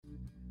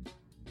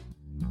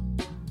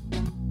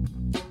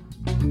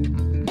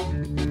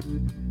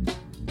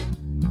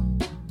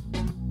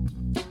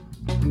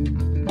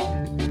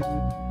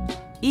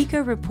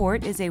ECO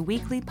Report is a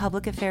weekly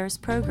public affairs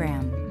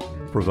program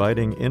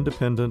providing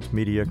independent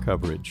media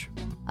coverage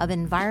of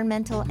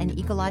environmental and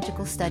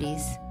ecological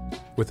studies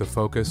with a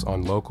focus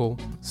on local,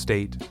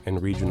 state,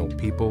 and regional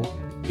people,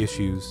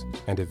 issues,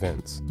 and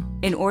events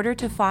in order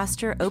to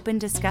foster open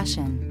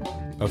discussion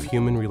of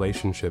human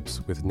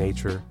relationships with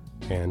nature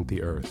and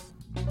the earth,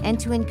 and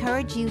to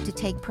encourage you to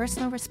take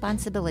personal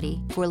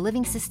responsibility for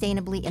living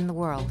sustainably in the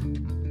world.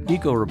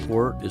 ECO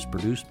Report is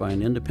produced by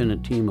an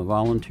independent team of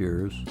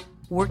volunteers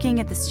working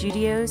at the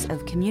studios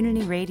of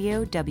Community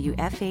Radio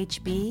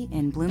WFHB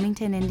in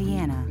Bloomington,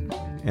 Indiana,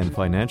 and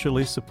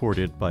financially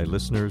supported by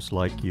listeners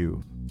like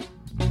you.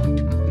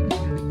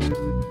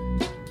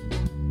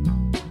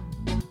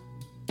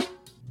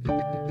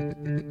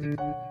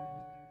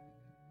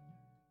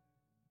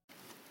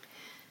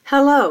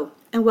 Hello,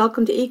 and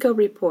welcome to ECO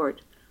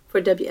Report.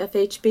 For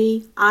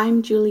WFHB,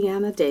 I'm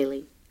Juliana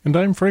Daly. And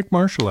I'm Frank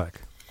Marshalak.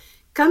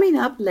 Coming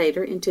up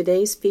later in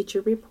today's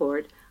feature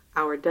report,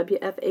 our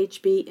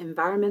WFHB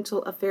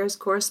Environmental Affairs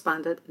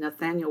correspondent,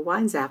 Nathaniel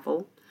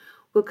Weinzapfel,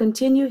 will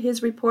continue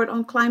his report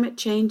on climate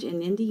change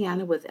in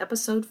Indiana with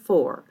Episode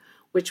 4,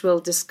 which will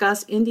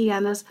discuss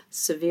Indiana's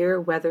severe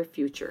weather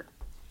future.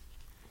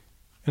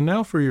 And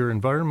now for your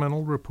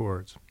environmental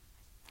reports.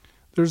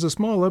 There's a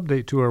small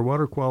update to our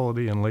water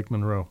quality in Lake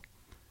Monroe.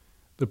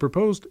 The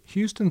proposed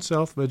Houston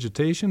South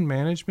Vegetation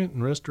Management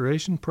and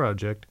Restoration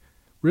Project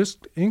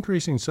risked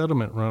increasing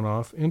sediment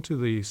runoff into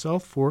the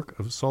South Fork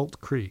of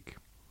Salt Creek.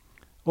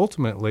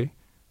 Ultimately,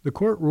 the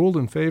court ruled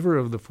in favor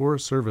of the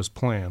Forest Service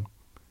plan.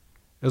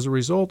 As a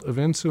result of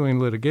ensuing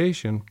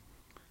litigation,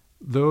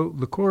 though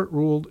the court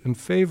ruled in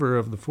favor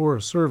of the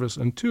Forest Service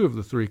on 2 of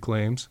the 3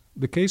 claims,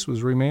 the case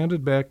was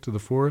remanded back to the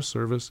Forest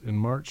Service in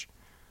March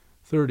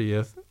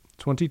 30th,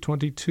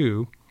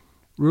 2022,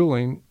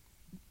 ruling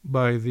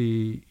by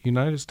the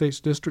United States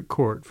District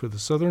Court for the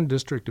Southern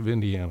District of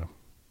Indiana.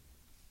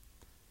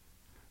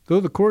 Though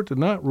the court did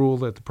not rule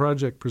that the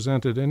project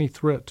presented any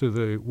threat to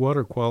the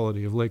water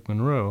quality of Lake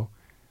Monroe,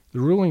 the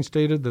ruling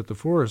stated that the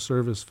Forest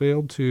Service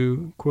failed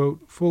to,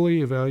 quote,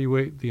 fully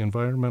evaluate the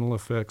environmental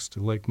effects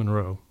to Lake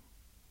Monroe,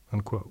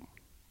 unquote.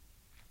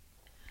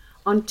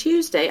 On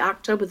Tuesday,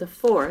 October the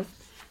 4th,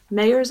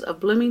 mayors of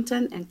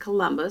Bloomington and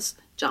Columbus,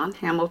 John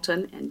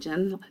Hamilton and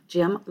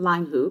Jim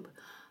Linehoop,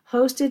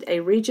 hosted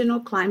a regional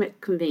climate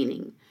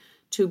convening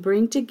to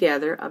bring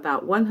together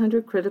about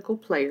 100 critical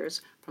players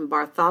from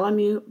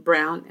Bartholomew,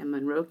 Brown, and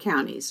Monroe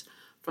counties,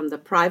 from the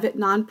private,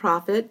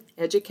 nonprofit,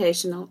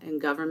 educational, and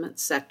government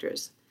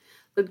sectors.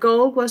 The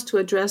goal was to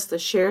address the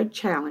shared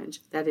challenge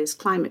that is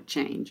climate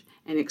change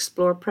and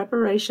explore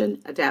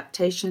preparation,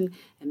 adaptation,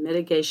 and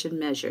mitigation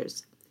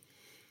measures.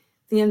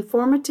 The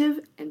informative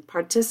and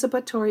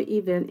participatory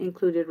event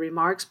included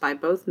remarks by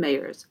both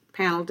mayors,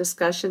 panel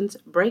discussions,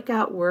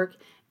 breakout work,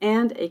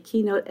 and a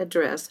keynote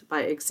address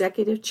by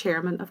Executive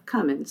Chairman of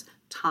Cummins,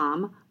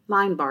 Tom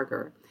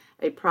Linebarger,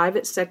 a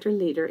private sector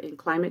leader in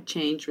climate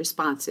change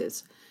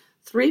responses.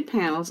 3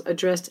 panels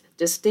addressed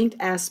distinct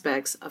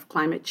aspects of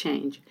climate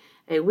change.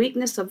 A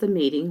weakness of the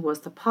meeting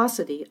was the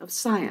paucity of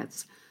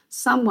science.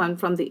 Someone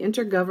from the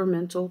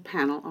Intergovernmental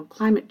Panel on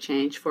Climate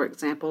Change, for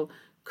example,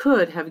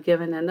 could have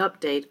given an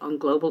update on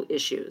global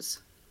issues.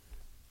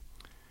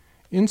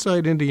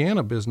 Inside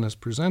Indiana Business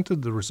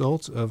presented the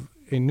results of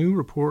a new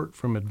report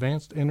from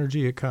Advanced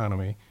Energy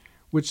Economy,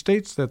 which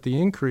states that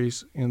the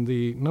increase in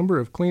the number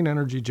of clean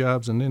energy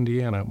jobs in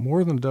Indiana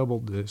more than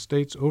doubled the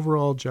state's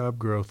overall job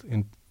growth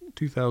in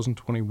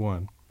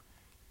 2021.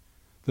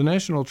 The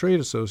National Trade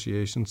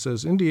Association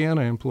says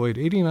Indiana employed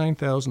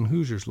 89,000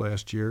 Hoosiers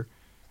last year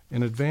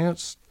in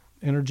advanced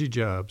energy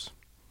jobs,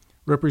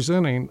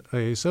 representing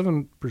a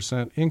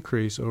 7%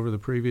 increase over the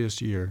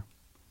previous year.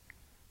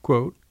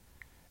 Quote,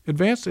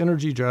 advanced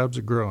energy jobs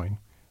are growing.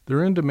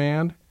 They're in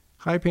demand,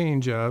 high-paying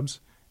jobs,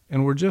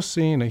 and we're just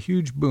seeing a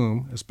huge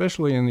boom,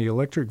 especially in the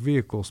electric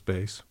vehicle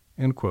space,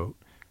 end quote,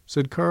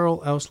 said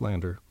Carl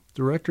Auslander,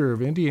 director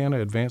of Indiana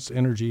Advanced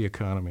Energy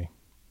Economy.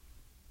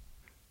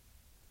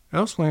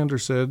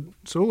 Auslander said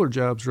solar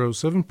jobs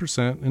rose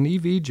 7% and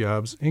EV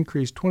jobs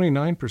increased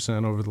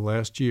 29% over the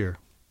last year.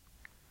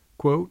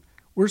 Quote,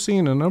 we're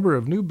seeing a number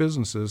of new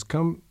businesses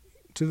come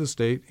to the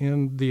state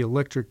in the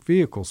electric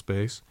vehicle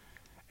space,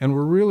 and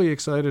we're really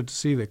excited to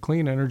see that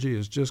clean energy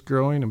is just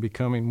growing and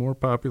becoming more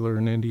popular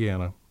in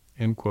Indiana,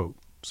 end quote,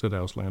 said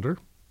Auslander.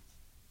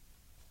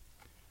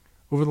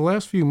 Over the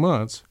last few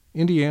months,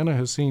 Indiana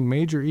has seen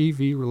major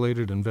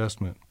EV-related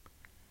investment.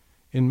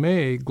 In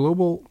May,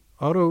 global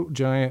auto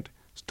giant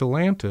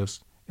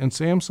Stellantis and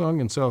Samsung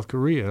in South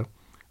Korea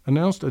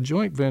announced a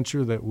joint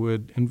venture that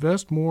would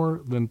invest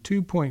more than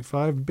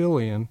 $2.5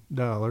 billion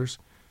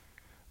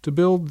to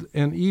build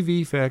an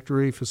EV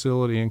factory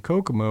facility in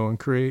Kokomo and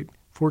create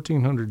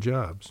 1,400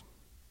 jobs.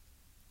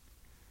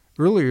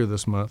 Earlier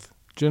this month,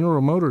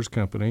 General Motors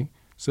Company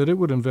said it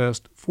would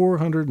invest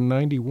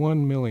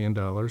 $491 million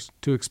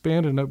to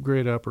expand and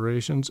upgrade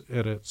operations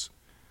at its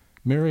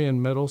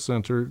Marion Metal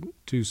Center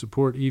to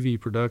support EV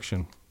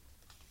production.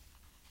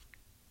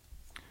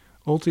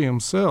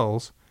 Ultium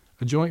Cells,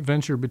 a joint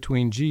venture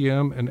between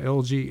GM and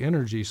LG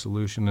Energy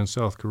Solution in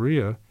South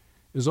Korea,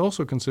 is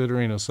also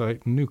considering a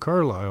site in New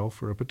Carlisle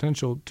for a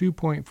potential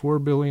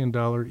 $2.4 billion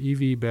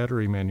EV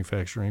battery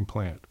manufacturing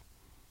plant.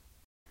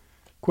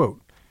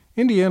 Quote,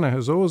 Indiana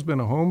has always been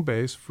a home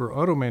base for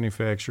auto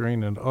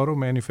manufacturing and auto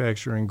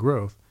manufacturing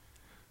growth.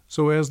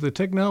 So as the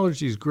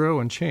technologies grow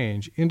and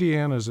change,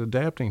 Indiana is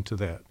adapting to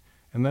that.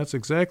 And that's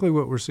exactly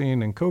what we're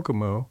seeing in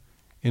Kokomo,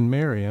 in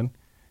Marion,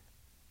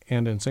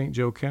 and in St.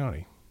 Joe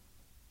County.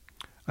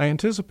 I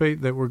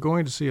anticipate that we're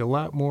going to see a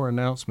lot more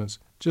announcements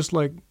just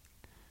like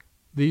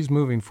these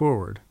moving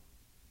forward,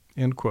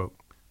 end quote,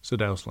 said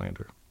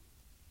Auslander.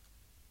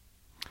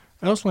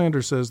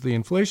 Auslander says the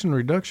Inflation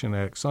Reduction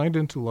Act signed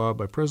into law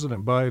by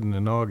President Biden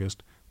in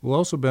August will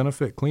also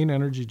benefit clean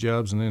energy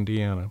jobs in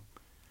Indiana.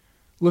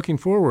 Looking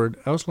forward,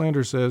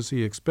 Auslander says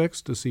he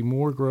expects to see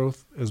more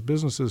growth as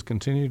businesses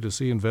continue to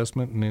see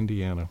investment in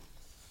Indiana.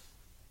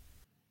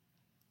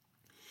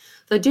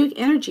 The Duke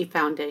Energy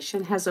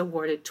Foundation has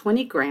awarded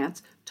 20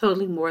 grants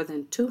totaling more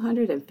than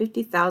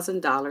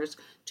 $250,000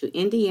 to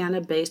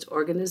Indiana-based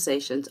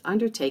organizations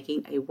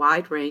undertaking a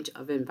wide range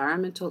of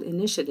environmental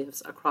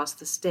initiatives across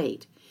the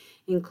state,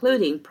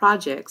 including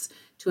projects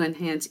to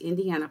enhance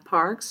Indiana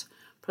parks,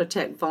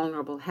 protect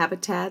vulnerable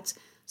habitats,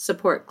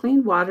 support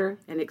clean water,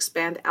 and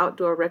expand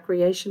outdoor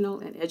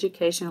recreational and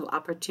educational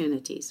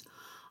opportunities.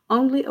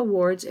 Only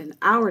awards in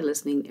our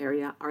listening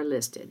area are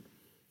listed.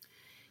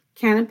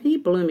 Canopy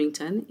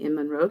Bloomington in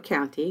Monroe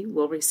County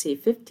will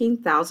receive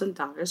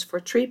 $15,000 for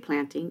tree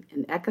planting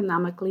in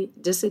economically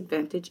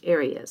disadvantaged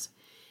areas.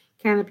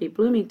 Canopy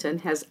Bloomington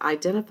has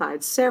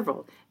identified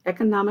several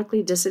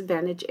economically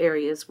disadvantaged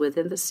areas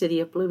within the city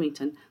of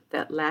Bloomington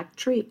that lack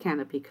tree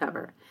canopy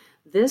cover.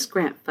 This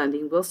grant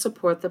funding will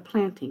support the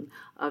planting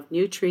of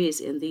new trees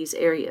in these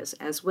areas,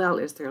 as well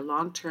as their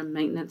long-term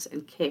maintenance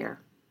and care.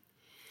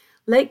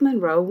 Lake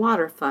Monroe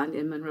Water Fund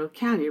in Monroe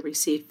County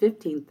received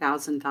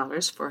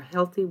 $15,000 for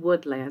healthy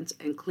woodlands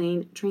and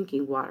clean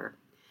drinking water.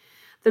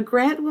 The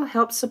grant will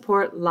help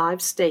support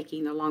live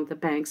staking along the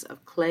banks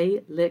of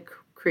Clay Lick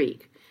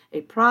Creek,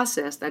 a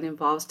process that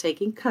involves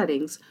taking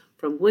cuttings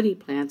from woody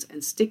plants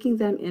and sticking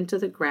them into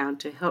the ground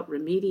to help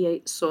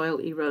remediate soil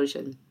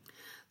erosion.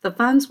 The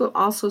funds will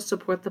also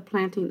support the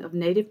planting of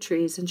native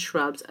trees and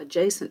shrubs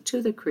adjacent to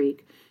the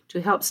creek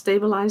to help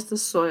stabilize the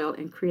soil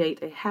and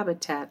create a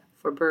habitat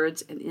for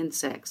birds and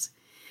insects.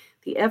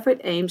 The effort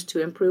aims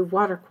to improve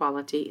water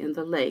quality in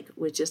the lake,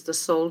 which is the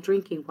sole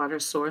drinking water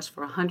source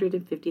for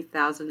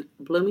 150,000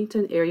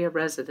 Bloomington area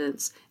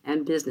residents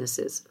and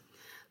businesses.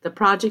 The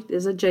project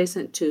is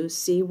adjacent to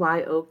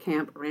CYO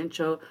Camp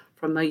Rancho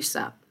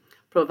Formosa,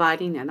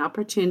 providing an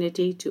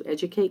opportunity to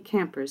educate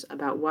campers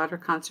about water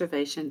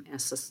conservation and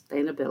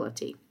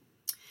sustainability.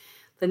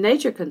 The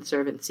Nature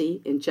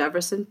Conservancy in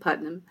Jefferson,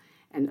 Putnam,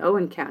 and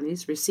Owen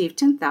counties received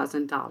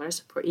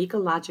 $10,000 for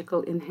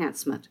ecological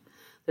enhancement.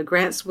 The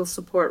grants will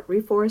support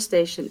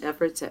reforestation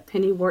efforts at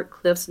Pennywort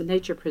Cliffs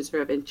Nature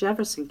Preserve in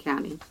Jefferson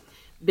County,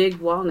 Big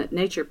Walnut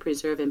Nature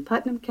Preserve in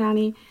Putnam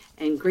County,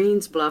 and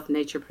Greens Bluff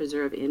Nature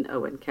Preserve in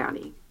Owen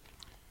County.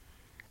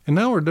 And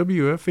now our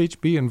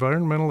WFHB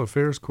Environmental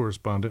Affairs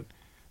correspondent,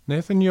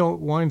 Nathaniel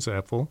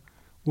Weinzapfel,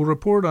 will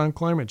report on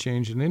climate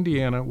change in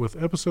Indiana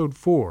with Episode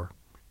 4,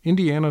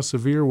 Indiana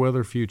Severe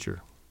Weather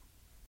Future.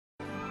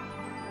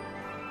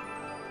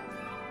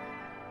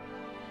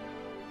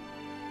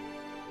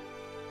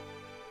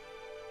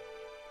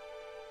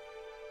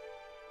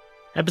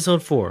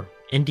 Episode 4,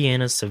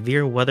 Indiana's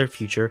Severe Weather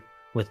Future,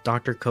 with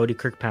Dr. Cody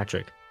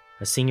Kirkpatrick,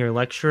 a senior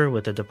lecturer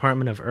with the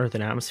Department of Earth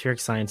and Atmospheric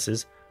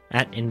Sciences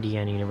at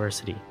Indiana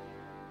University.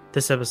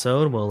 This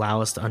episode will allow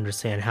us to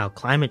understand how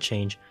climate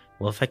change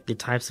will affect the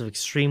types of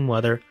extreme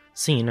weather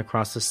seen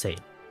across the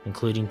state,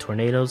 including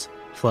tornadoes,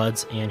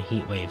 floods, and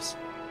heat waves.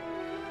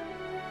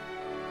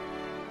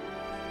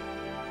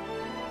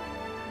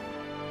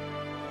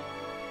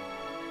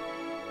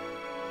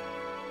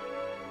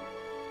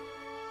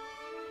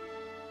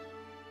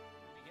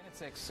 At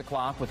 6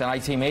 o'clock with an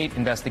I-Team 8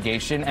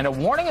 investigation and a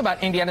warning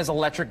about Indiana's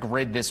electric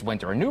grid this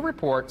winter. A new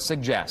report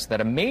suggests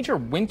that a major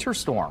winter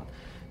storm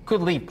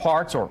could leave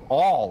parts or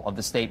all of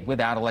the state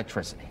without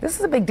electricity. This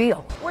is a big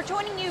deal. We're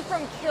joining you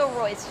from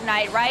Kilroy's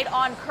tonight, right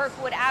on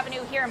Kirkwood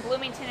Avenue here in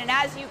Bloomington. And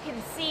as you can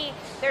see,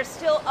 there's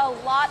still a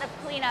lot of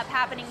cleanup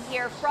happening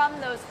here from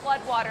those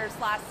floodwaters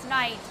last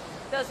night.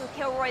 Those with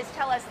Kilroy's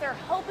tell us they're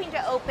hoping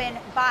to open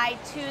by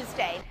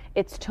Tuesday.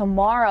 It's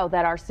tomorrow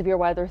that our severe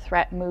weather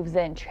threat moves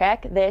in.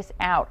 Check this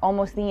out.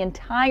 Almost the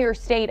entire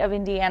state of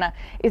Indiana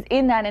is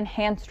in that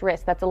enhanced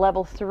risk. That's a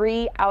level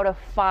 3 out of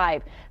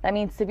 5. That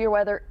means severe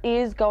weather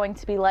is going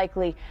to be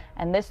likely,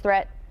 and this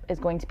threat is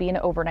going to be an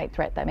overnight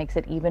threat that makes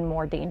it even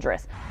more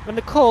dangerous. When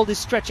the cold is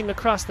stretching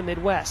across the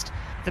Midwest,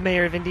 the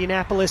mayor of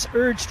Indianapolis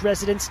urged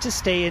residents to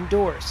stay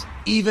indoors.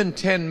 Even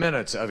 10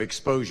 minutes of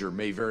exposure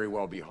may very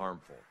well be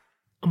harmful.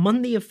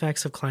 Among the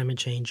effects of climate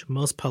change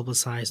most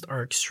publicized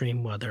are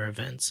extreme weather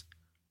events.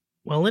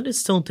 While it is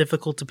still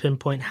difficult to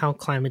pinpoint how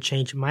climate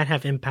change might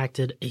have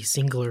impacted a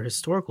singular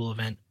historical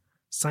event,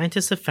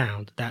 scientists have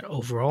found that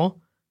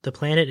overall, the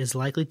planet is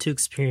likely to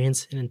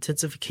experience an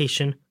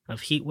intensification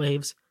of heat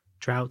waves,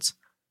 droughts,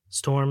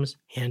 storms,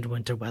 and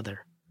winter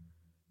weather.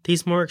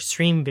 These more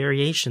extreme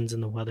variations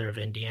in the weather of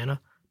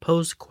Indiana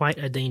pose quite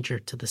a danger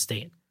to the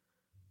state.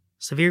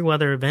 Severe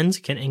weather events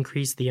can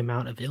increase the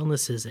amount of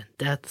illnesses and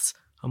deaths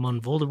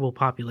among vulnerable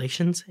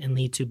populations and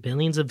lead to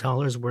billions of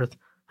dollars worth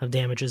of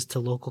damages to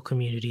local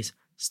communities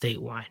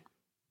statewide.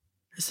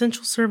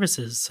 Essential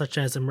services such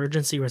as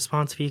emergency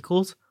response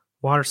vehicles,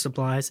 water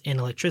supplies, and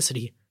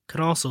electricity could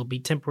also be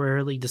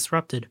temporarily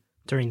disrupted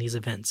during these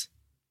events.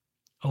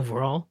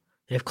 Overall,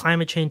 if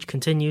climate change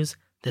continues,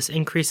 this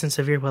increase in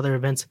severe weather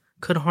events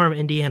could harm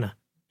Indiana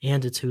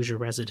and its Hoosier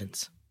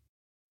residents.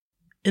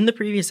 In the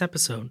previous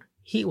episode,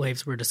 heat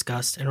waves were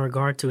discussed in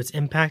regard to its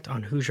impact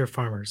on Hoosier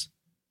farmers.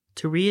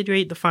 To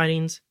reiterate the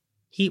findings,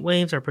 heat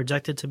waves are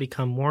projected to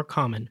become more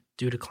common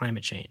due to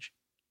climate change.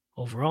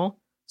 Overall,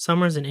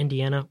 summers in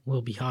Indiana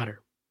will be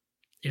hotter.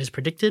 It is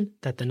predicted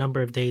that the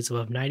number of days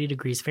above 90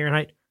 degrees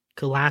Fahrenheit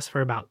could last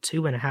for about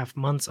 2.5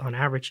 months on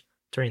average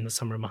during the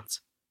summer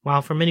months.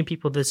 While for many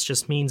people this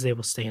just means they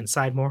will stay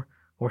inside more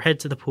or head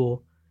to the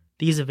pool,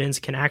 these events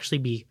can actually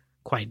be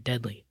quite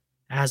deadly,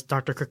 as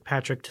Dr.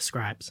 Kirkpatrick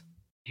describes.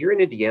 Here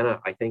in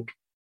Indiana, I think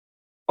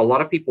a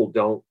lot of people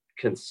don't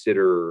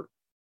consider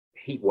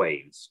heat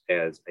waves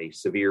as a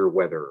severe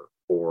weather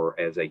or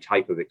as a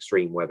type of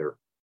extreme weather.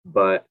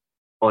 But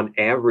on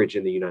average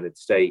in the United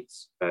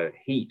States,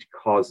 heat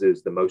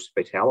causes the most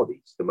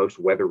fatalities, the most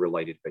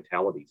weather-related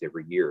fatalities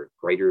every year,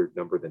 greater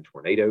number than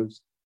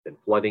tornadoes, than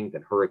flooding,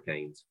 than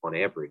hurricanes on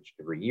average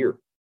every year.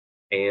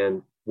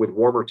 And with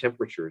warmer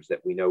temperatures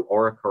that we know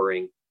are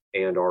occurring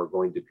and are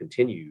going to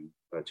continue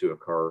to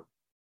occur,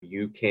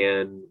 you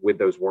can, with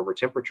those warmer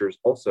temperatures,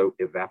 also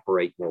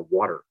evaporate more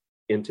water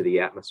into the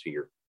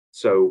atmosphere.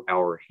 So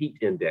our heat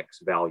index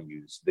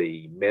values,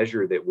 the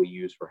measure that we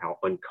use for how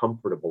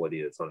uncomfortable it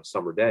is on a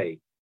summer day,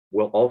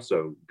 will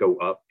also go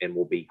up and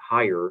will be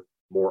higher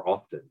more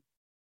often.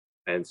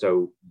 And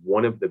so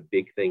one of the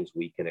big things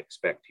we can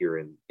expect here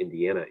in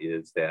Indiana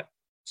is that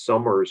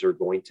summers are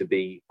going to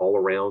be all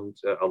around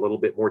a little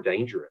bit more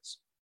dangerous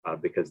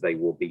because they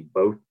will be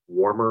both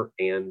warmer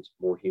and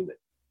more humid.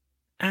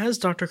 As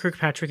Dr.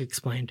 Kirkpatrick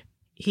explained,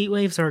 heat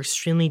waves are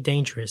extremely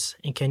dangerous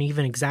and can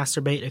even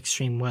exacerbate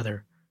extreme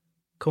weather,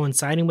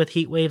 coinciding with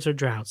heat waves or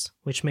droughts,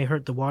 which may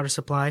hurt the water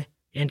supply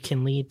and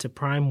can lead to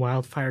prime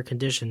wildfire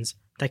conditions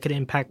that could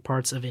impact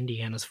parts of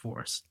Indiana's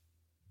forest.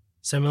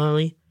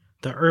 Similarly,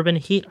 the urban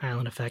heat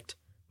island effect,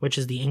 which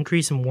is the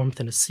increase in warmth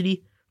in a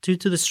city due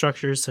to the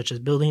structures such as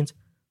buildings,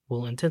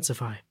 will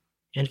intensify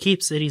and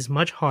keep cities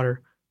much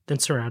hotter than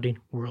surrounding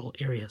rural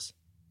areas.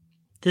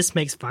 This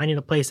makes finding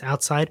a place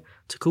outside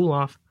to cool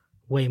off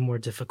way more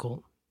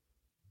difficult.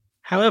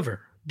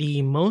 However,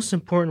 the most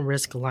important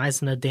risk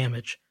lies in the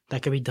damage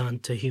that can be done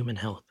to human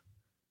health.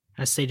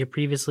 As stated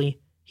previously,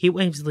 heat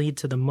waves lead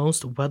to the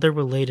most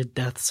weather-related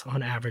deaths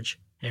on average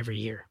every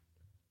year.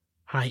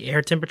 High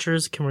air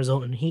temperatures can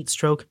result in heat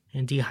stroke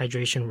and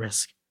dehydration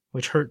risk,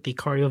 which hurt the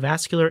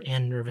cardiovascular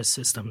and nervous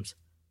systems.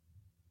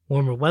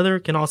 Warmer weather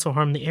can also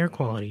harm the air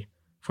quality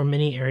for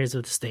many areas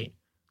of the state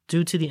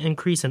due to the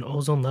increase in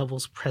ozone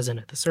levels present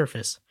at the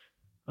surface.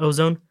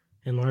 Ozone,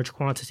 in large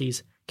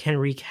quantities, can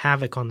wreak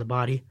havoc on the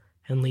body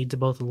and lead to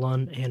both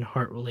lung and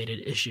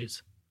heart-related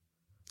issues.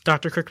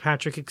 Dr.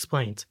 Kirkpatrick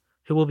explains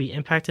who will be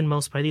impacted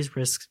most by these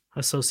risks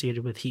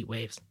associated with heat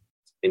waves.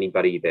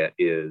 Anybody that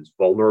is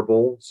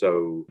vulnerable,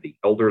 so the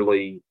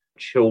elderly,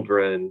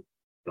 children,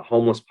 the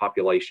homeless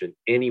population,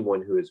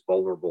 anyone who is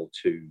vulnerable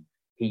to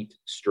heat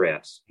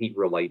stress,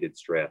 heat-related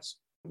stress,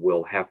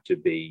 will have to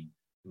be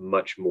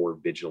much more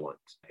vigilant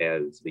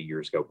as the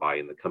years go by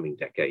in the coming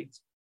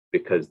decades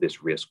because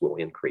this risk will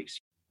increase.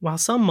 While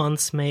some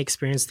months may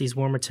experience these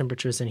warmer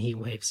temperatures and heat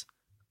waves,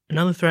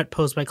 another threat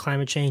posed by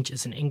climate change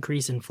is an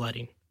increase in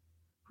flooding.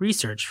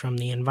 Research from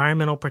the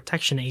Environmental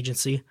Protection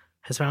Agency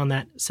has found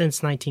that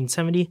since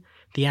 1970,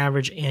 the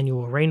average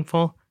annual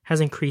rainfall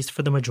has increased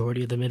for the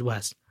majority of the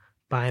Midwest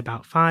by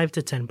about 5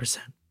 to 10%.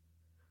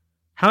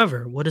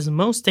 However, what is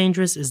most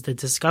dangerous is the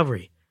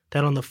discovery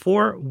that on the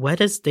 4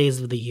 wettest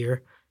days of the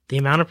year, the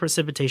amount of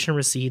precipitation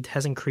received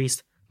has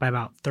increased by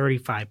about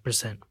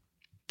 35%.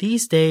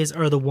 These days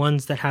are the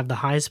ones that have the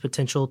highest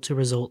potential to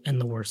result in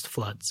the worst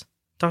floods.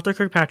 Dr.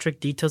 Kirkpatrick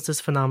details this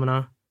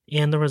phenomena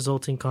and the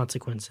resulting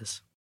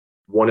consequences.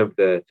 One of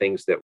the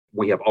things that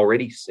we have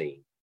already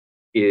seen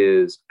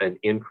is an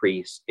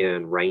increase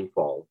in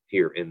rainfall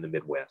here in the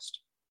Midwest.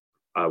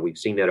 We've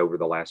seen that over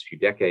the last few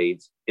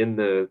decades. In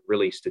the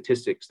really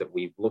statistics that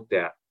we've looked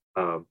at,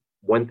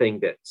 one thing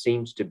that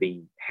seems to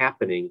be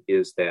happening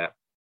is that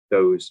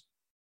those,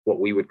 what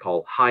we would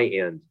call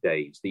high-end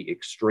days, the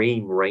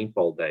extreme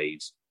rainfall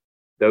days,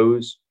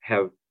 those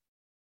have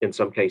in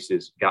some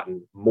cases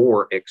gotten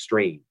more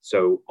extreme.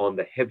 So on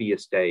the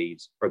heaviest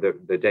days, or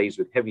the days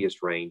with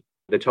heaviest rain,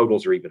 the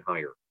totals are even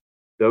higher.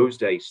 Those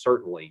days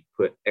certainly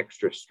put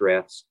extra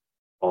stress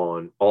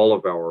on all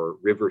of our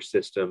river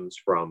systems,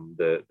 from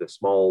the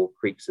small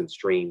creeks and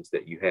streams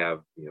that you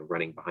have,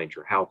 running behind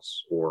your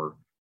house, or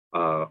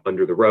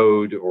under the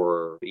road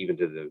or even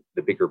to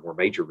the bigger, more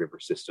major river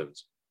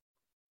systems.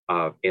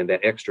 And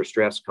that extra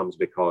stress comes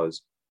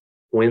because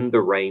when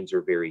the rains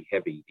are very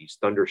heavy, these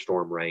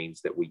thunderstorm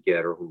rains that we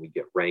get, or when we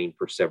get rain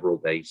for several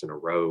days in a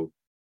row,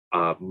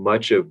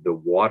 much of the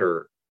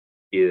water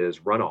is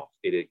runoff.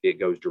 It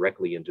goes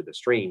directly into the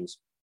streams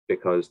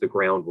because the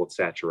ground will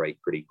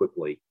saturate pretty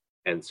quickly.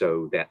 And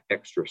so that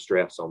extra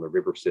stress on the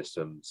river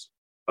systems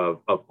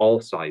of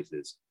all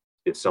sizes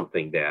is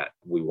something that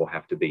we will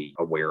have to be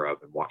aware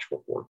of and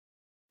watchful for.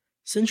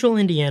 Central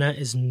Indiana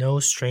is no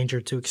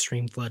stranger to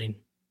extreme flooding.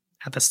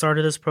 At the start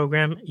of this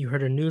program, you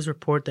heard a news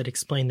report that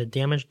explained the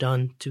damage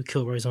done to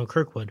Kilroy's on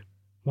Kirkwood,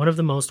 one of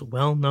the most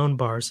well-known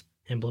bars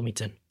in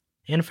Bloomington,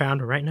 and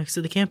found right next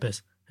to the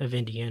campus of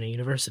Indiana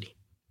University.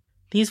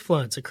 These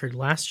floods occurred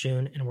last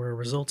June and were a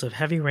result of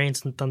heavy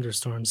rains and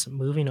thunderstorms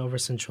moving over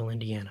central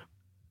Indiana.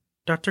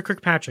 Dr.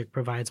 Kirkpatrick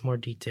provides more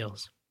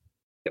details.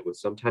 It was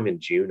sometime in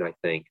June, I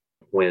think,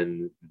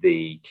 when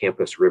the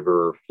Campus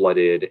River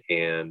flooded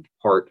and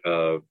part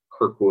of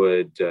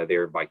Kirkwood,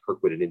 there by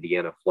Kirkwood in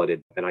Indiana,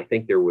 flooded. And I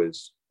think there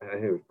was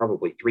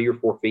probably 3 or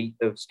 4 feet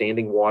of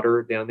standing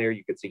water down there.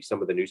 You could see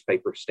some of the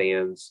newspaper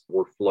stands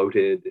were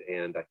floated,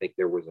 and I think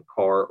there was a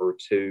car or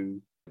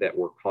two that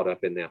were caught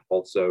up in that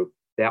also.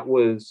 That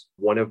was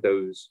one of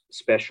those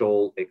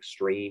special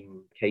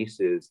extreme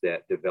cases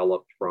that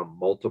developed from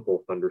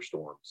multiple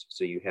thunderstorms.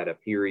 So you had a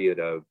period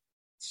of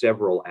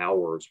several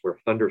hours where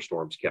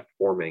thunderstorms kept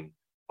forming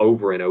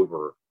over and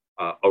over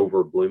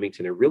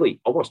Bloomington, and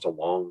really almost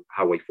along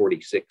Highway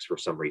 46 for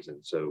some reason.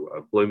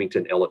 So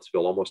Bloomington,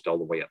 Ellettsville, almost all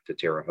the way up to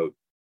Terre Haute.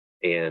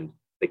 And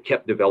they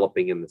kept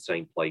developing in the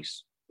same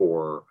place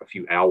for a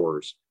few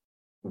hours.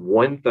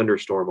 One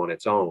thunderstorm on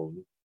its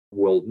own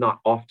will not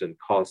often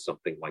cause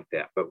something like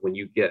that. But when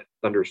you get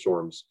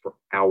thunderstorms for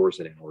hours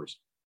and hours,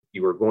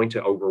 you are going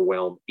to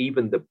overwhelm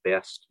even the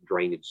best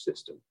drainage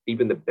system,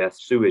 even the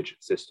best sewage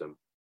system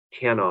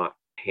cannot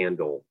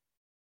handle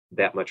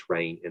that much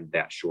rain in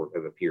that short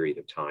of a period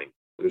of time.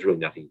 There's really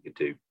nothing you could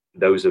do.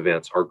 Those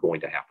events are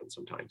going to happen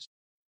sometimes.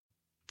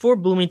 For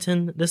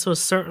Bloomington, this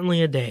was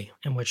certainly a day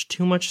in which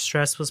too much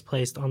stress was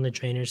placed on the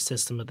drainage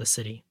system of the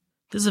city.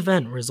 This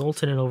event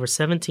resulted in over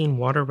 17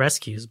 water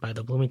rescues by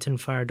the Bloomington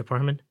Fire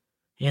Department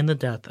and the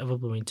death of a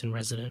Bloomington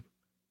resident.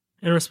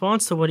 In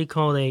response to what he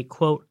called a,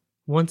 quote,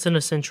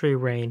 once-in-a-century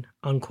rain,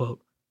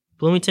 unquote,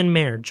 Bloomington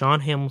Mayor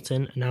John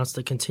Hamilton announced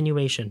the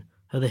continuation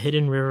of the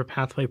Hidden River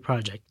Pathway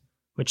Project,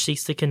 which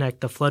seeks to connect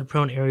the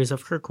flood-prone areas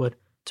of Kirkwood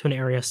to an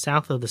area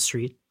south of the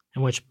street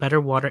in which better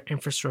water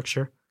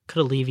infrastructure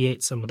could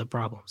alleviate some of the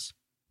problems.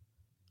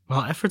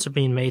 While efforts are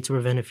being made to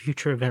prevent a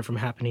future event from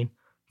happening,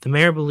 the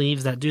mayor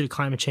believes that due to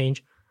climate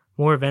change,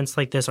 more events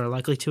like this are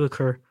likely to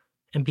occur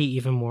and be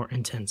even more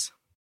intense.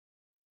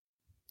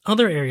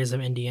 Other areas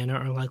of Indiana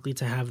are likely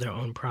to have their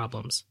own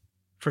problems.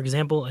 For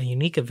example, a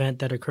unique event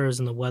that occurs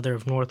in the weather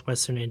of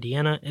northwestern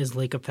Indiana is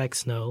lake effect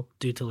snow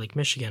due to Lake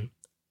Michigan.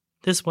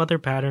 This weather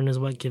pattern is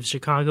what gives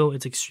Chicago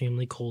its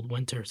extremely cold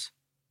winters.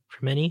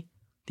 For many,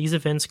 these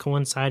events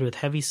coincide with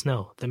heavy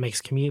snow that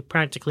makes commute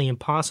practically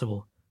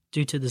impossible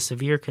due to the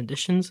severe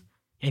conditions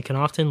and can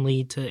often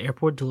lead to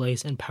airport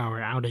delays and power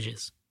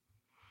outages.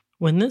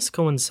 When this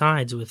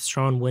coincides with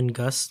strong wind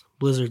gusts,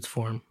 blizzards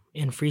form,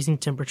 and freezing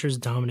temperatures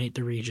dominate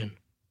the region.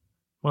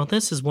 While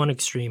this is one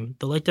extreme,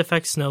 the lake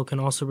effect snow can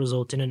also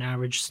result in an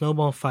average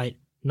snowball fight,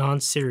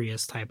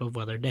 non-serious type of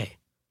weather day.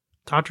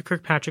 Dr.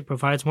 Kirkpatrick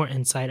provides more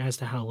insight as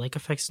to how lake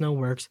effect snow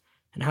works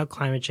and how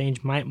climate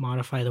change might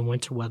modify the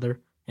winter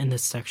weather in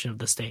this section of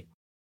the state.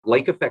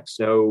 Lake effect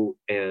snow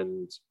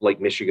and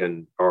Lake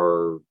Michigan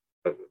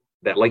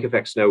that lake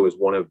effect snow is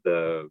one of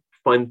the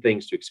fun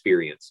things to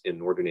experience in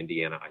northern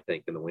Indiana, I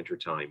think, in the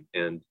wintertime.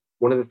 And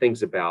one of the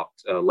things about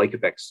lake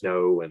effect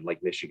snow and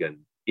Lake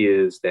Michigan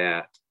is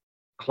that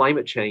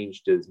climate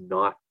change does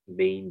not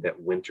mean that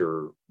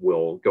winter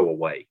will go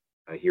away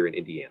here in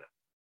Indiana.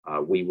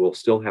 We will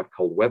still have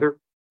cold weather.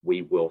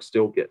 We will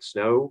still get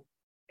snow.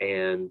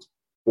 And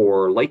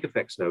for lake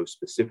effect snow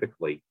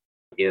specifically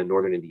in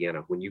northern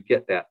Indiana, when you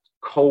get that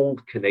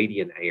cold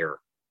Canadian air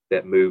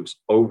that moves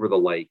over the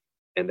lake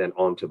and then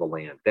onto the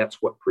land,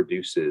 that's what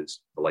produces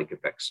the lake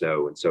effect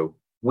snow. And so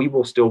we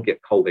will still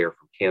get cold air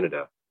from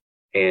Canada.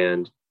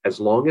 And as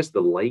long as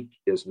the lake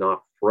is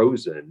not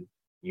frozen,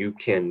 you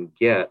can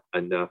get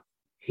enough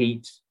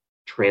heat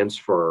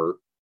transfer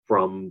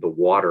from the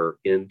water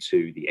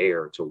into the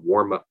air to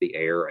warm up the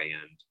air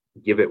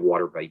and give it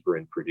water vapor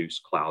and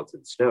produce clouds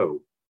and snow.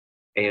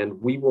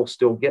 And we will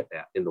still get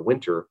that in the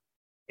winter.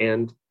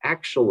 And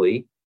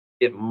actually,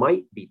 it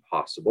might be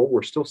possible,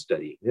 we're still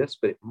studying this,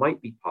 but it might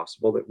be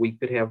possible that we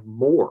could have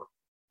more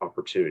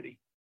opportunity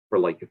for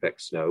lake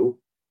effect snow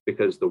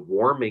because the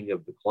warming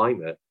of the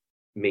climate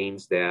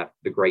means that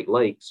the Great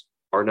Lakes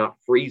are not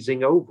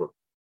freezing over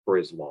for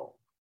as long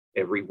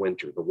every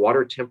winter. The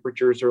water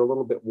temperatures are a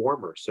little bit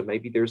warmer, so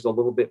maybe there's a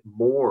little bit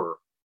more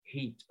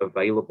heat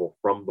available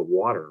from the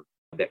water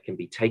that can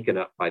be taken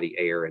up by the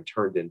air and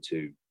turned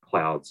into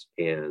clouds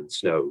and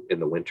snow in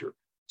the winter.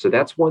 So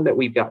that's one that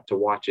we've got to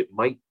watch. It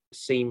might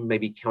seem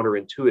maybe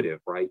counterintuitive,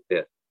 right?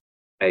 That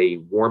a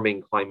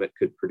warming climate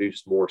could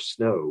produce more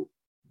snow.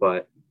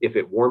 But if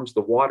it warms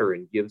the water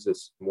and gives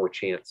us more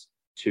chance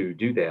to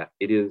do that,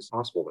 it is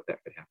possible that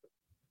that could happen.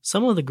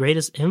 Some of the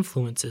greatest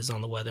influences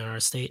on the weather in our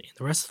state and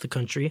the rest of the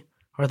country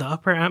are the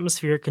upper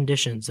atmospheric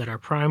conditions that are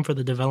prime for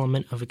the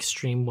development of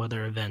extreme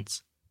weather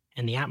events.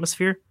 In the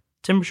atmosphere,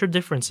 temperature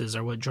differences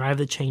are what drive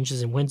the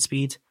changes in wind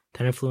speeds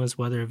that influence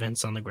weather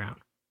events on the ground.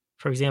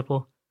 For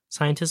example,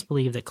 scientists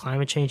believe that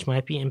climate change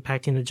might be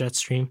impacting the jet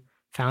stream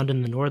found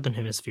in the northern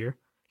hemisphere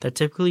that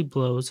typically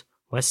blows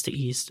west to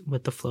east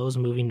with the flows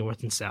moving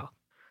north and south.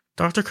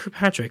 Dr.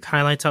 Kirkpatrick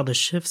highlights how the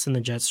shifts in the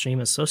jet stream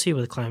associated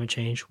with climate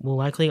change will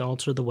likely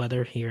alter the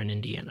weather here in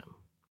Indiana.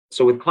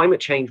 So with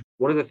climate change,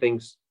 one of the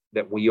things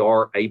that we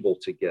are able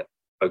to get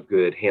a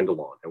good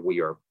handle on, and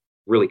we are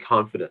really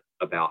confident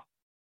about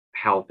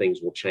how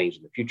things will change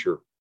in the future,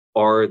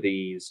 are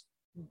these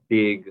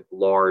big,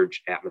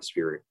 large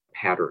atmospheric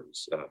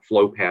patterns,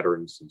 flow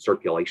patterns and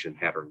circulation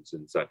patterns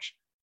and such.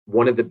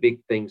 One of the big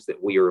things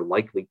that we are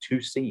likely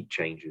to see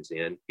changes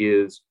in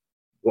is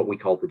what we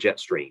call the jet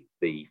stream,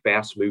 the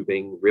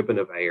fast-moving ribbon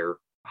of air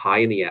high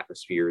in the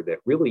atmosphere that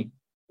really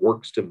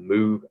works to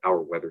move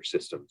our weather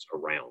systems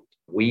around.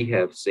 We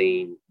have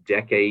seen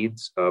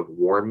decades of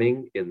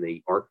warming in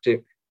the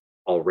Arctic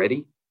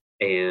already,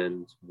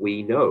 and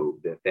we know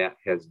that that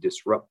has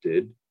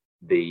disrupted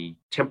the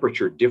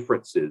temperature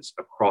differences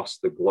across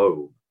the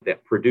globe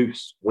that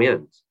produce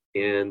winds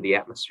in the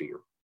atmosphere.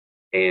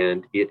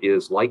 And it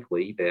is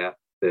likely that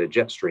the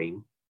jet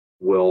stream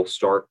will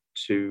start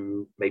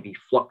to maybe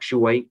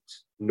fluctuate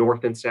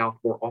north and south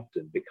more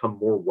often, become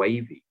more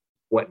wavy.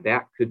 What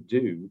that could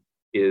do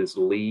is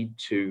lead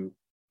to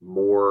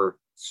more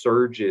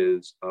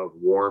surges of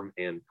warm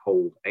and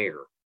cold air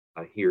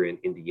here in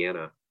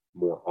Indiana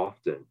more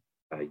often.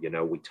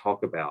 We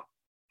talk about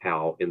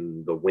how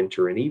in the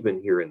winter and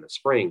even here in the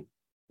spring,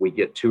 we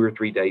get 2 or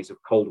 3 days of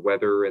cold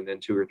weather and then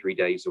 2 or 3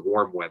 days of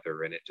warm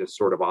weather, and it just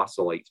sort of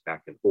oscillates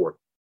back and forth.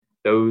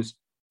 Those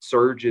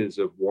surges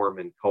of warm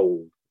and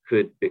cold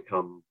could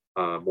become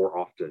more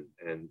often.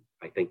 And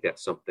I think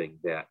that's something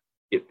that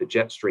if the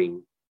jet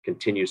stream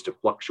continues to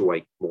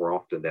fluctuate more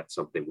often, that's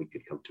something we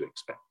could come to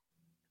expect.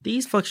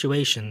 These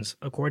fluctuations,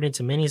 according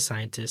to many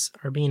scientists,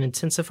 are being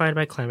intensified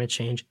by climate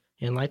change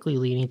and likely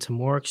leading to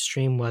more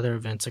extreme weather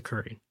events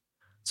occurring.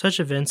 Such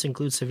events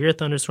include severe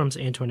thunderstorms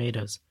and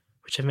tornadoes,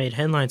 which have made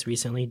headlines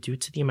recently due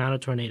to the amount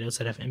of tornadoes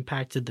that have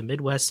impacted the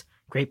Midwest,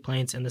 Great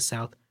Plains, and the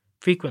South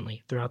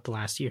frequently throughout the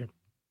last year.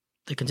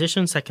 The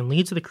conditions that can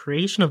lead to the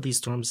creation of these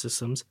storm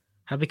systems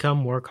have become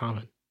more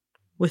common.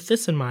 With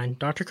this in mind,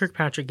 Dr.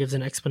 Kirkpatrick gives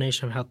an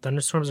explanation of how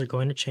thunderstorms are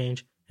going to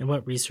change and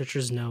what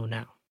researchers know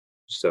now.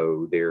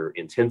 So their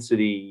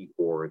intensity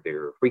or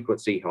their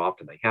frequency, how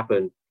often they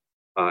happen,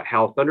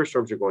 how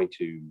thunderstorms are going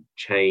to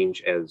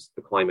change as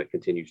the climate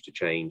continues to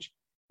change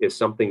is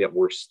something that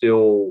we're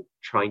still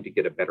trying to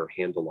get a better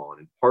handle on.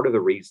 And part of the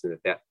reason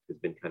that that has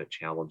been kind of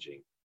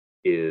challenging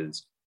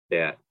is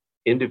that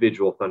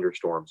individual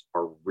thunderstorms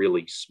are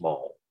really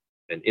small.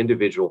 An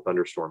individual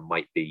thunderstorm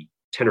might be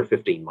 10 or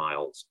 15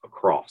 miles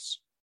across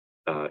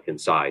in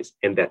size,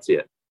 and that's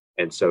it.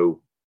 And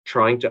so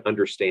trying to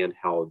understand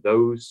how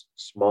those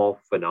small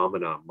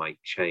phenomena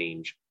might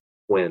change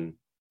when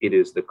it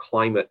is the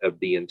climate of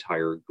the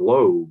entire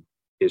globe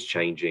is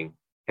changing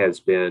has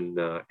been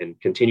and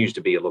continues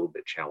to be a little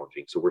bit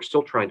challenging. So we're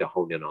still trying to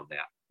hone in on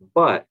that.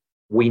 But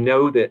we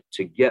know that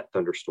to get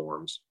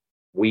thunderstorms,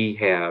 we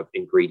have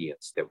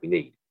ingredients that we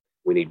need.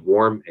 We need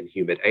warm and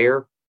humid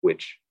air,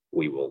 which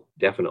we will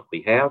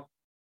definitely have.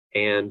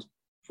 And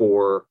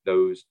for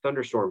those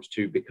thunderstorms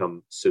to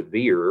become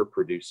severe,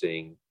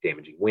 producing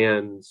damaging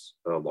winds,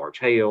 large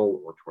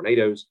hail, or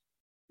tornadoes,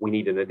 we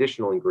need an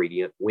additional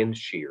ingredient, wind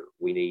shear.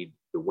 We need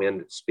the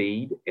wind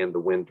speed and the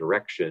wind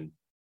direction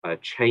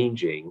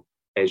changing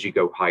as you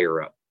go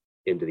higher up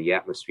into the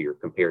atmosphere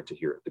compared to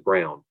here at the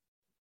ground.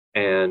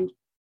 And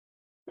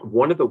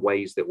one of the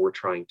ways that we're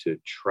trying to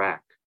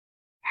track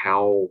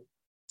how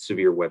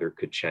severe weather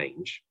could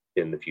change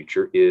in the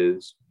future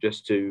is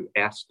just to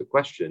ask the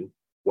question,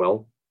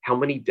 well, how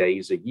many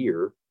days a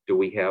year do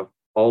we have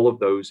all of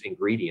those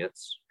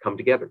ingredients come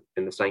together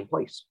in the same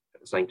place at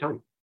the same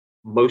time?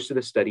 Most of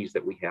the studies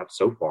that we have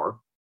so far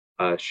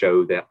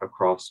show that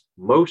across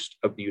most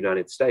of the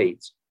United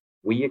States,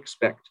 we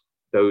expect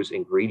those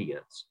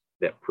ingredients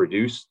that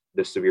produce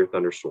the severe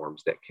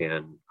thunderstorms that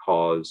can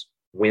cause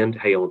wind,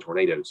 hail, and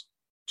tornadoes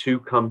to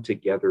come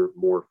together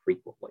more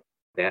frequently.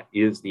 That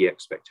is the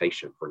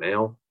expectation for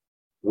now.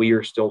 We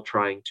are still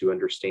trying to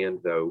understand,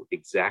 though,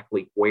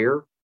 exactly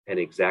where and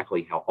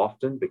exactly how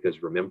often,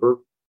 because remember,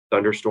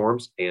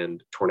 thunderstorms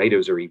and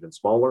tornadoes are even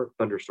smaller.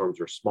 Thunderstorms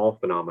are small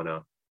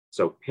phenomena.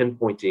 So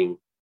pinpointing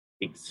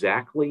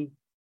exactly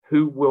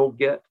who will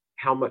get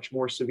how much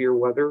more severe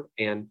weather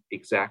and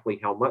exactly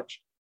how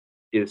much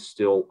is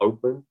still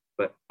open.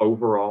 But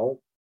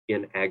overall,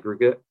 in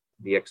aggregate,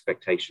 the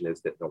expectation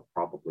is that they'll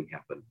probably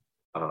happen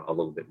a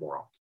little bit more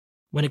often.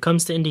 When it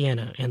comes to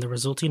Indiana and the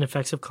resulting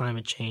effects of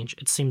climate change,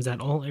 it seems that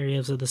all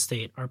areas of the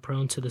state are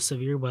prone to the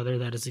severe weather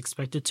that is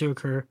expected to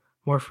occur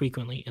more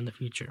frequently in the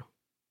future.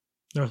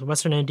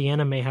 Northwestern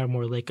Indiana may have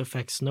more lake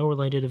effect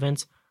snow-related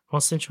events, while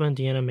central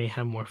Indiana may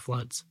have more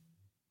floods.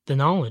 The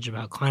knowledge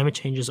about climate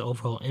change's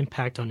overall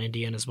impact on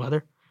Indiana's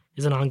weather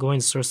is an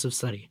ongoing source of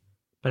study,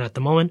 but at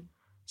the moment,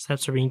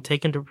 steps are being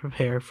taken to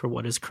prepare for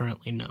what is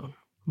currently known.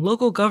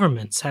 Local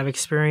governments have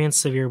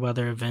experienced severe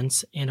weather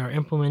events and are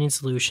implementing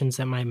solutions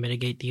that might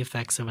mitigate the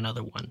effects of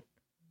another one.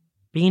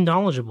 Being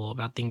knowledgeable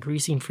about the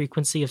increasing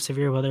frequency of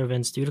severe weather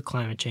events due to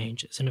climate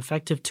change is an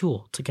effective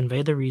tool to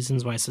convey the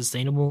reasons why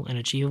sustainable and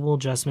achievable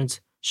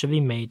adjustments should be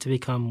made to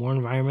become more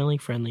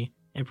environmentally friendly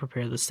and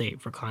prepare the state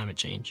for climate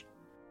change.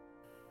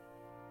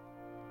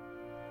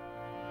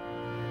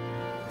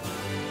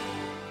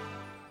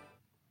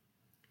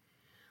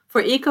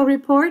 For Eco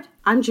Report,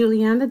 I'm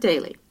Juliana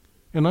Daly.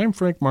 And I'm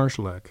Frank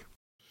Marshallak.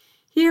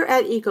 Here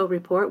at Eco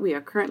Report, we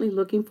are currently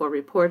looking for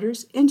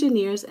reporters,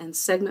 engineers, and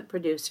segment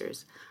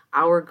producers.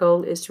 Our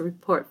goal is to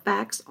report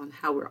facts on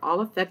how we're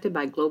all affected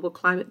by global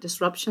climate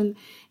disruption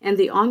and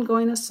the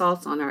ongoing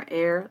assaults on our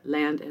air,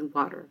 land, and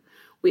water.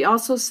 We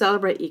also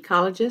celebrate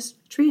ecologists,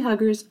 tree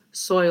huggers,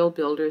 soil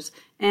builders,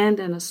 and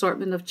an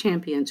assortment of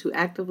champions who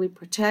actively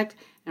protect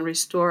and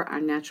restore our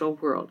natural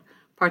world,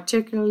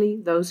 particularly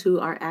those who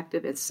are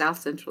active in South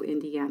Central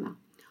Indiana.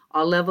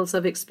 All levels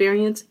of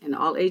experience and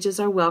all ages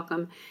are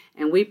welcome,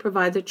 and we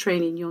provide the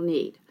training you'll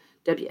need.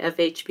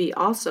 WFHB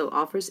also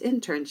offers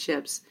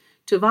internships.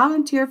 To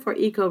volunteer for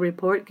Eco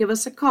Report, give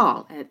us a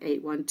call at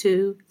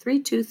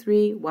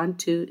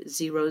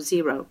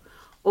 812-323-1200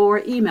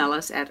 or email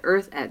us at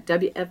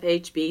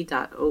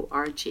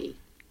earth@wfhb.org.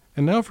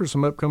 And now for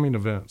some upcoming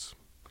events.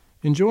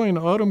 Enjoy an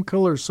Autumn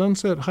Colors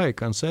Sunset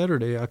Hike on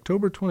Saturday,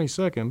 October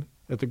 22nd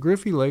at the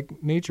Griffey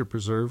Lake Nature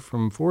Preserve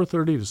from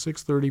 4:30 to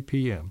 6:30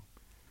 p.m.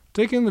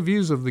 Take in the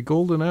views of the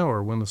golden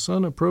hour when the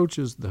sun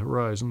approaches the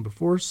horizon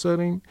before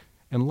setting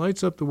and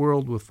lights up the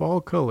world with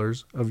fall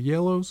colors of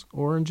yellows,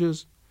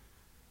 oranges,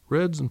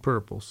 reds, and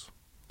purples.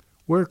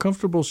 Wear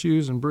comfortable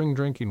shoes and bring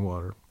drinking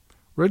water.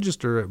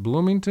 Register at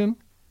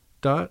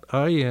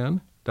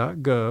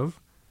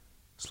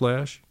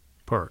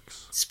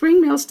bloomington.in.gov/parks.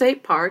 Spring Mill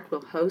State Park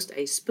will host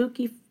a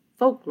spooky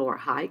folklore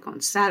hike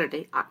on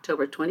Saturday,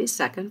 October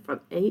 22nd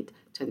from 8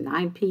 to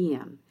 9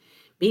 p.m.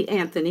 Meet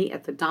Anthony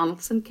at the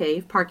Donaldson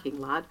Cave parking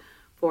lot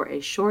for a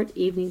short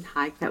evening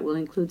hike that will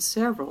include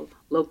several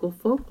local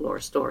folklore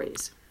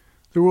stories.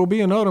 There will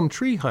be an autumn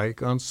tree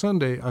hike on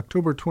Sunday,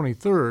 October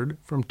 23rd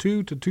from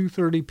 2 to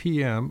 2:30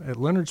 p.m. at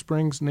Leonard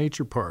Springs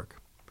Nature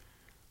Park.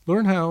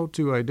 Learn how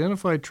to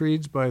identify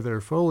trees by their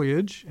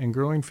foliage and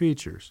growing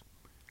features.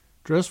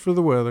 Dress for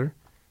the weather.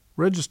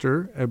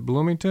 Register at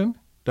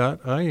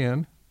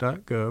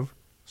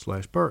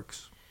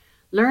bloomington.in.gov/parks.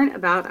 Learn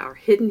about our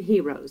hidden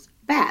heroes,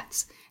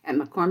 bats, at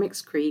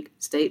McCormick's Creek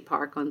State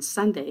Park on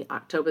Sunday,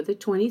 October the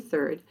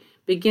 23rd,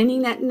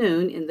 beginning at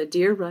noon in the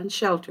Deer Run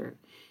Shelter.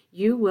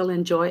 You will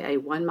enjoy a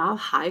 1-mile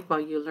hike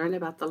while you learn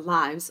about the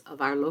lives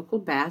of our local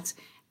bats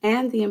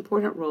and the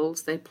important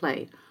roles they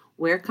play.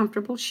 Wear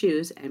comfortable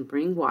shoes and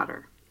bring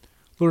water.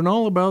 Learn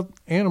all about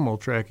animal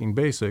tracking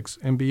basics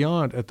and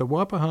beyond at the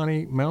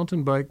Wapahani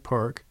Mountain Bike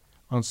Park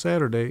on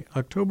Saturday,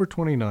 October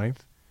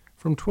 29th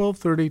from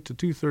 12:30 to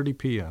 2:30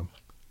 p.m.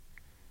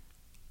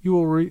 You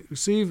will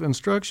receive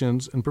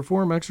instructions and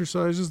perform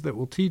exercises that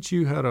will teach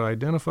you how to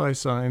identify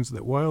signs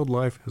that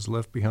wildlife has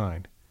left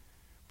behind.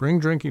 Bring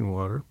drinking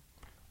water.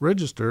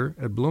 Register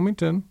at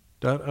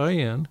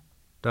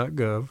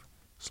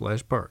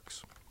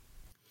bloomington.in.gov/parks.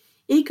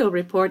 Eco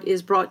Report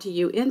is brought to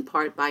you in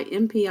part by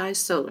MPI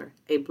Solar,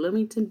 a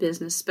Bloomington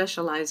business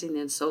specializing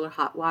in solar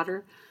hot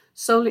water,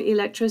 solar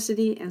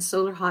electricity, and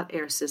solar hot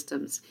air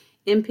systems.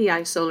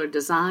 MPI Solar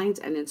designs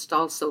and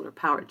installs solar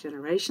power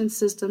generation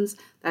systems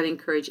that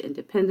encourage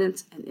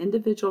independence and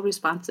individual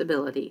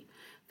responsibility.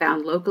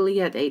 Found locally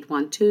at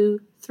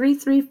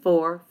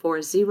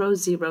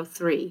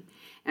 812-334-4003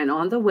 and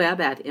on the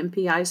web at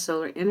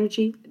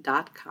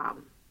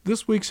mpisolarenergy.com.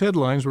 This week's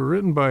headlines were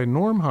written by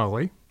Norm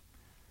Holly.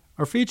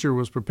 Our feature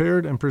was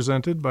prepared and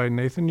presented by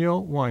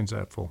Nathaniel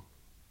Weinzapfel.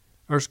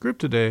 Our script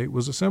today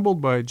was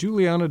assembled by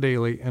Juliana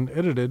Daly and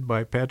edited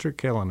by Patrick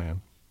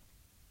Callanan.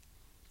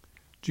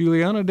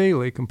 Juliana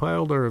Daly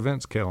compiled our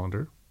events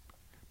calendar.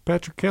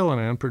 Patrick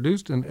Callanan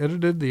produced and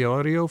edited the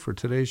audio for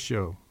today's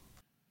show.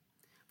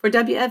 For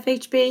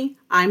WFHB,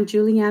 I'm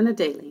Juliana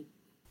Daly.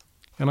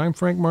 And I'm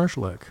Frank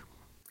Marshallak.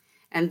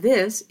 And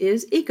this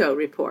is Eco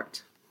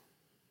Report.